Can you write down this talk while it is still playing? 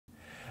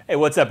Hey,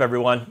 what's up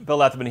everyone? Bill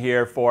Lethman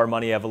here for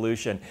Money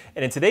Evolution.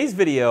 And in today's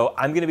video,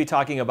 I'm going to be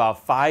talking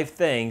about 5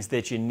 things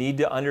that you need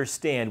to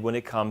understand when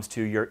it comes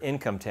to your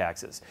income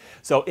taxes.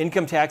 So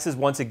income taxes,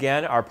 once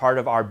again, are part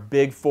of our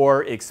big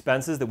 4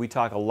 expenses that we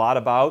talk a lot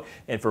about.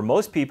 And for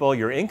most people,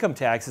 your income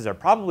taxes are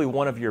probably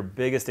one of your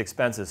biggest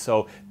expenses.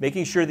 So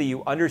making sure that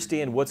you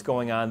understand what's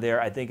going on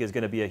there, I think is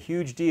going to be a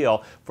huge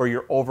deal for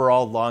your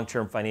overall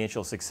long-term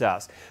financial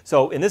success.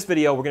 So in this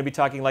video, we're going to be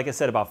talking, like I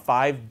said, about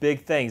 5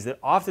 big things that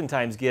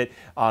oftentimes get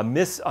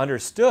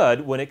misunderstood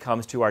when it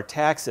comes to our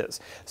taxes.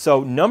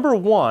 So number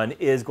 1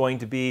 is going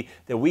to be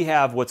that we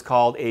have what's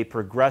called a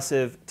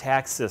progressive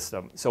tax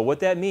system. So what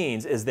that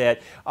means is that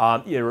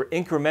you're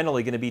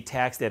incrementally going to be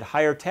taxed at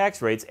higher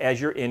tax rates as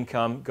your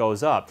income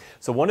goes up.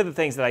 So one of the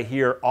things that I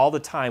hear all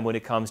the time when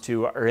it comes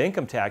to our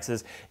income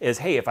taxes is,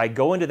 hey, if I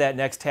go into that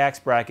next tax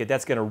bracket,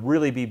 that's going to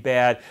really be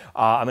bad.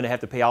 I'm going to have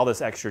to pay all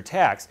this extra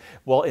tax.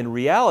 Well, in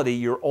reality,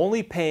 you're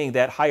only paying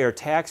that higher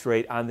tax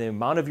rate on the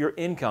amount of your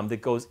income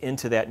that goes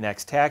into that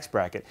next tax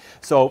bracket.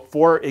 So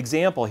for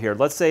example here,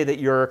 let's say that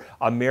you're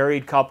a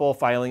married couple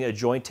filing a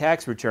joint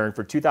tax return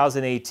for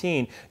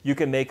 2018. You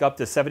can make up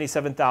to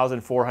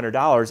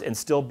 $77,400 and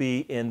still be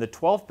in the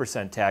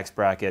 12% tax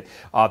bracket.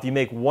 If you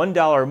make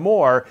 $1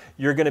 more,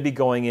 you're going to be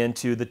going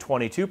into the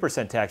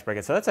 22% tax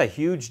bracket. So that's a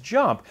huge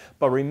jump.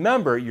 But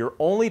remember, you're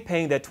only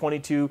paying that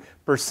 22%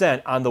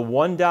 on the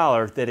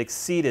 $1 that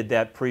exceeded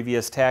that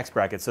previous tax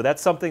bracket. So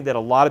that's something that a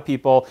lot of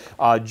people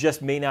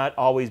just may not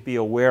always be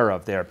aware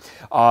of there.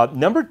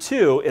 Number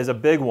 2 is a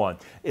big one,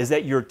 is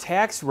that your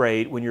tax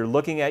rate when you're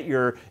looking at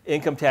your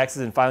income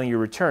taxes and filing your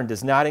return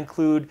does not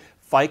include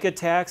FICA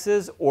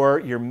taxes or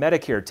your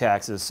Medicare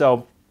taxes.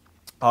 So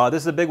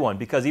this is a big one,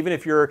 because even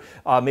if you're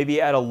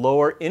maybe at a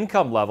lower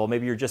income level,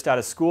 maybe you're just out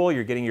of school,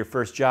 you're getting your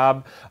first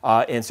job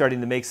and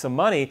starting to make some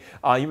money,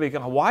 you may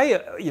go,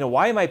 why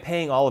am I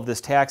paying all of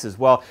this taxes?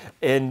 Well,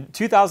 in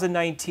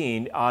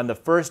 2019, on the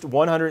first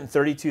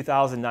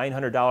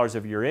 $132,900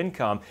 of your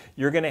income,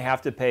 you're going to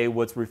have to pay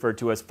what's referred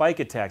to as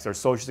FICA tax or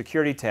Social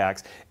Security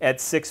tax at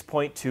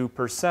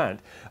 6.2%.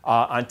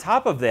 On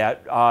top of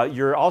that,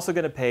 you're also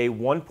going to pay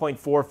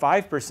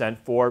 1.45%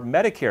 for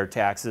Medicare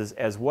taxes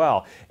as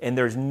well, and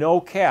there's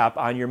no cap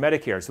on your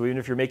Medicare. So even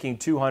if you're making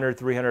 $200,000,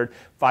 $300,000,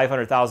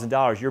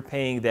 $500,000, you're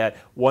paying that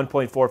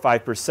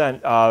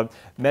 1.45%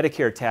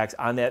 Medicare tax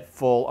on that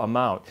full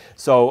amount.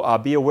 So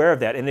be aware of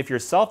that. And if you're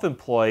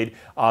self-employed,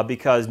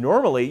 because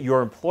normally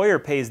your employer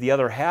pays the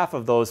other half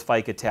of those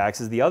FICA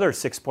taxes, the other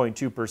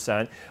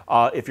 6.2%,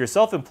 if you're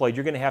self-employed,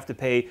 you're going to have to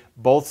pay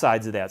both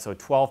sides of that. So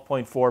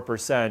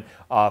 12.4%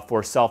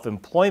 for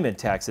self-employment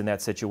tax in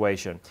that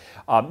situation.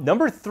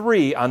 Number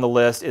 3 on the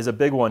list is a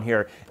big one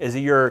here, is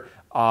your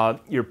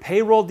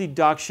payroll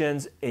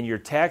deductions and your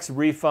tax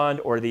refund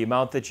or the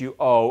amount that you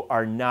owe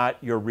are not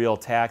your real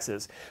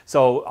taxes.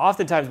 So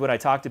oftentimes when I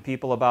talk to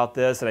people about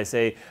this and I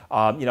say,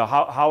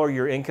 how are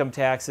your income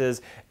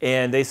taxes?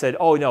 And they said,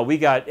 oh no, we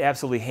got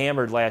absolutely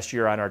hammered last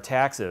year on our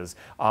taxes.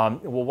 Well,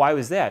 why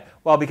was that?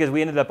 Well, because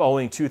we ended up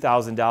owing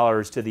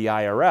 $2,000 to the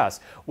IRS.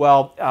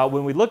 Well,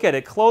 when we look at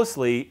it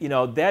closely,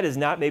 that is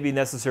not maybe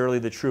necessarily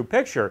the true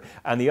picture.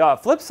 On the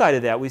flip side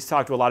of that, we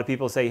talk to a lot of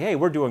people who say, hey,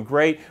 we're doing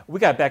great. We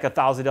got back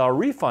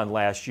 $1,000 refund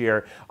last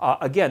year.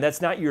 Again,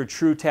 that's not your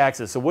true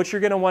taxes. So what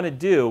you're going to want to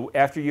do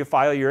after you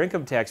file your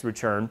income tax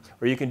return,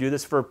 or you can do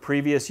this for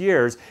previous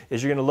years,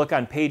 is you're going to look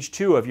on page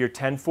 2 of your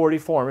 1040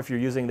 form, if you're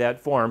using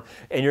that form,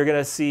 and you're going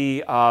to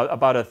see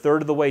about a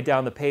third of the way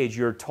down the page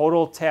your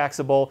total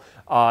taxable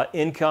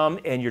income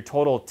and your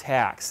total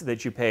tax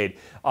that you paid.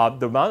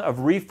 The amount of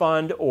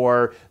refund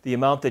or the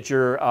amount that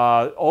you're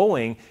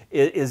owing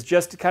is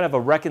just kind of a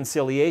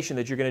reconciliation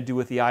that you're going to do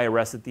with the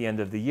IRS at the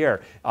end of the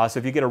year. So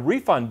if you get a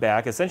refund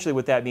back, essentially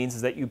what that means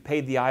is that you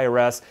paid the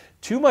IRS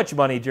too much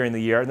money during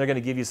the year and they're going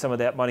to give you some of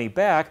that money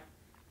back.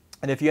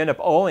 And if you end up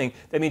owing,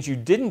 that means you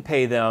didn't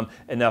pay them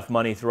enough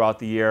money throughout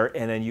the year,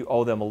 and then you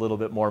owe them a little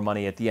bit more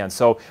money at the end.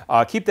 So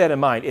keep that in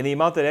mind. And the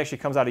amount that actually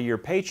comes out of your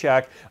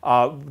paycheck,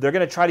 they're going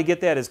to try to get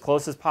that as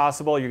close as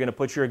possible. You're going to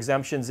put your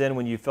exemptions in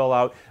when you fill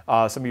out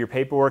some of your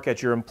paperwork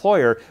at your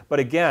employer. But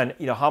again,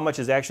 how much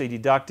is actually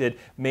deducted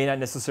may not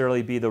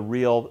necessarily be the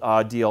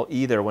real deal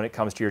either when it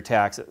comes to your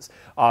taxes.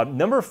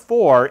 Number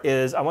 4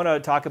 is I want to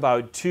talk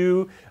about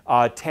 2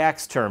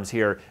 tax terms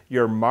here,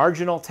 your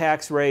marginal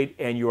tax rate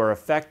and your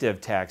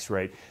effective tax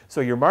rate.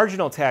 So your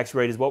marginal tax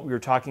rate is what we were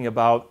talking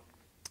about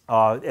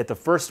at the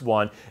first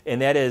one,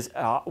 and that is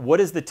what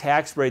is the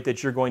tax rate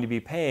that you're going to be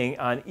paying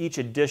on each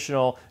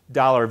additional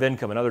dollar of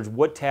income. In other words,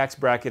 what tax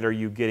bracket are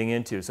you getting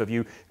into? So if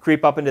you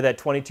creep up into that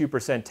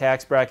 22%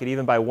 tax bracket,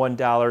 even by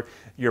 $1,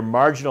 your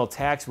marginal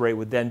tax rate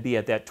would then be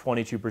at that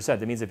 22%.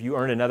 That means if you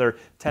earn another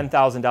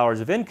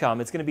 $10,000 of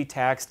income, it's going to be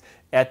taxed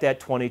at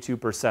that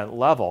 22%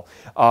 level.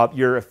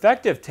 Your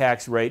effective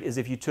tax rate is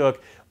if you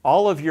took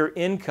all of your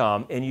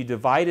income and you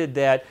divided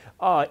that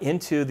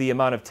into the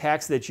amount of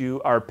tax that you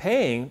are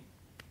paying.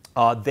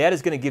 That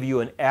is going to give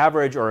you an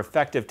average or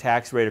effective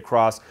tax rate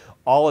across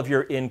all of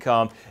your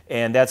income,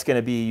 and that's going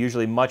to be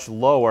usually much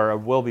lower, or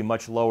will be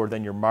much lower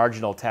than your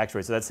marginal tax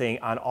rate. So that's saying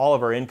on all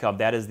of our income,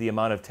 that is the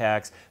amount of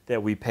tax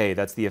that we pay.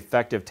 That's the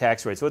effective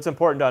tax rate. So it's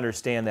important to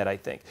understand that, I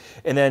think.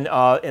 And then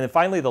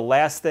finally, the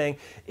last thing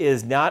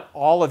is not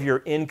all of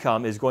your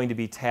income is going to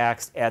be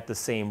taxed at the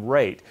same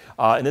rate.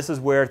 And this is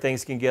where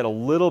things can get a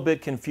little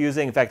bit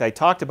confusing. In fact, I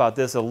talked about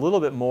this a little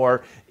bit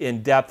more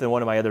in depth in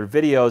one of my other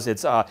videos.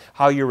 It's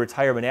how your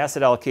retirement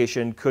asset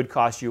allocation could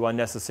cost you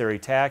unnecessary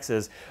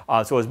taxes.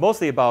 So it's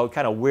mostly about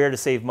kind of where to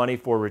save money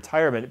for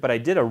retirement, but I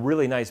did a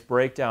really nice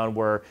breakdown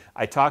where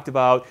I talked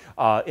about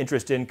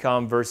interest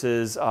income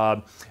versus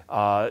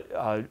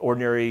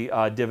ordinary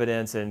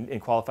dividends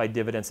and qualified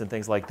dividends and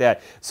things like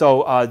that.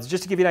 So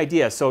just to give you an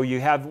idea, so you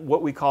have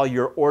what we call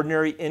your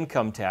ordinary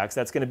income tax.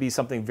 That's going to be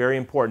something very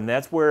important.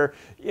 That's where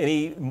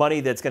any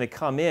money that's going to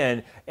come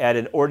in at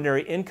an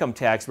ordinary income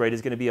tax rate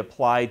is going to be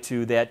applied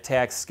to that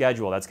tax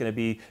schedule. That's going to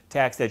be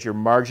taxed at your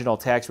marginal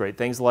tax rate.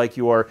 Things like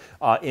your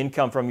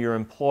income from your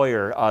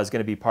employer is going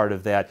to be part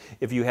of that.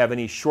 If you have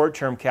any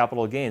short-term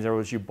capital gains, in other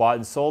words, you bought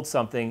and sold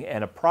something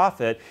and a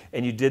profit,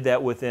 and you did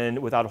that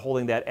without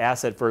holding that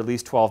asset for at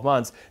least 12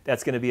 months,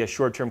 that's going to be a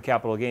short-term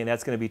capital gain.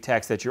 That's going to be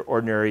taxed at your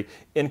ordinary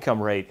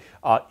income rate.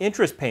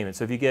 Interest payments,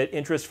 so if you get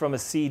interest from a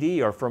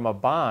CD or from a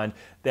bond,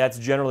 that's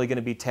generally going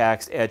to be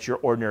taxed at your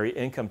ordinary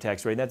income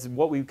tax rate. And that's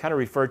what we kind of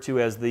refer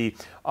to as the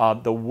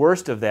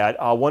worst of that.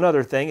 One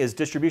other thing is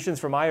distributions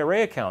from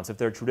IRA accounts. If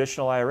they're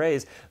traditional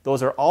IRAs,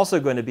 those are also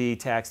going to be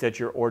taxed at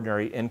your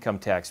ordinary income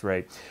tax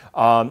rate.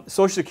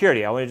 Social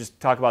Security, I want to just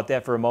talk about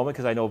that for a moment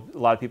because I know a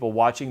lot of people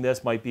watching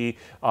this might be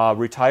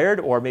retired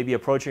or maybe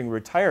approaching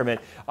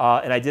retirement.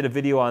 And I did a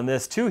video on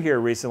this too here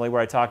recently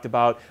where I talked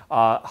about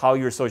how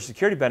your Social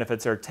Security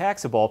benefits are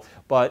taxable,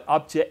 but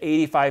up to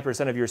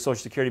 85% of your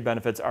Social Security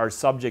benefits are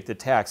subject to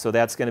tax. So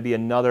that's going to be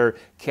another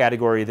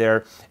category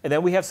there. And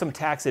then we have some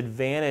tax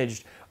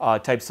advantaged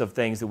types of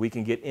things that we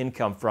can get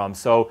income from.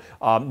 So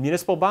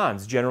municipal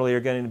bonds generally are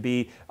going to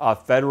be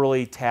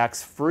federally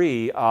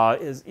tax-free,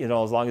 as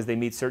long as they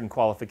meet certain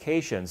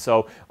qualifications.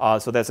 So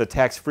that's a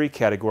tax-free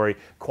category.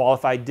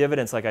 Qualified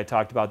dividends, like I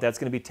talked about, that's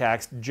going to be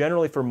taxed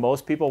generally for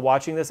most people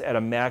watching this at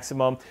a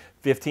maximum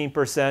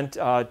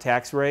 15%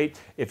 tax rate.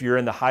 If you're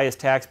in the highest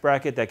tax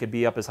bracket, that could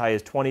be up as high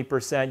as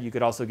 20%. You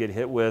could also get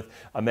hit with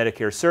a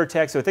Medicare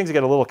surtax. So things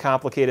get a little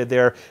complicated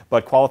there,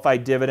 but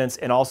qualified dividends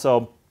and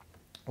also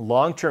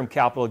long-term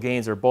capital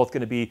gains are both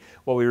going to be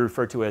what we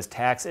refer to as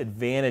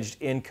tax-advantaged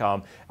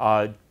income,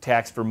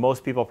 taxed for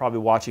most people probably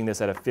watching this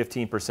at a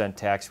 15%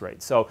 tax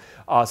rate. So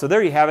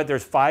there you have it.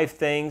 There's 5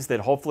 things that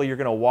hopefully you're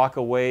going to walk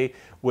away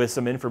with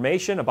some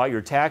information about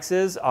your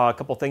taxes, a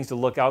couple things to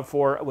look out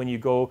for when you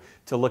go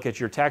to look at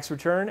your tax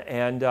return.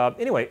 And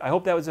anyway, I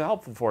hope that was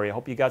helpful for you. I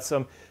hope you got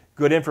some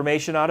good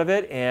information out of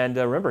it. And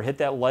remember, hit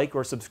that like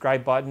or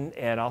subscribe button,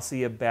 and I'll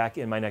see you back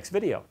in my next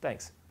video.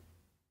 Thanks.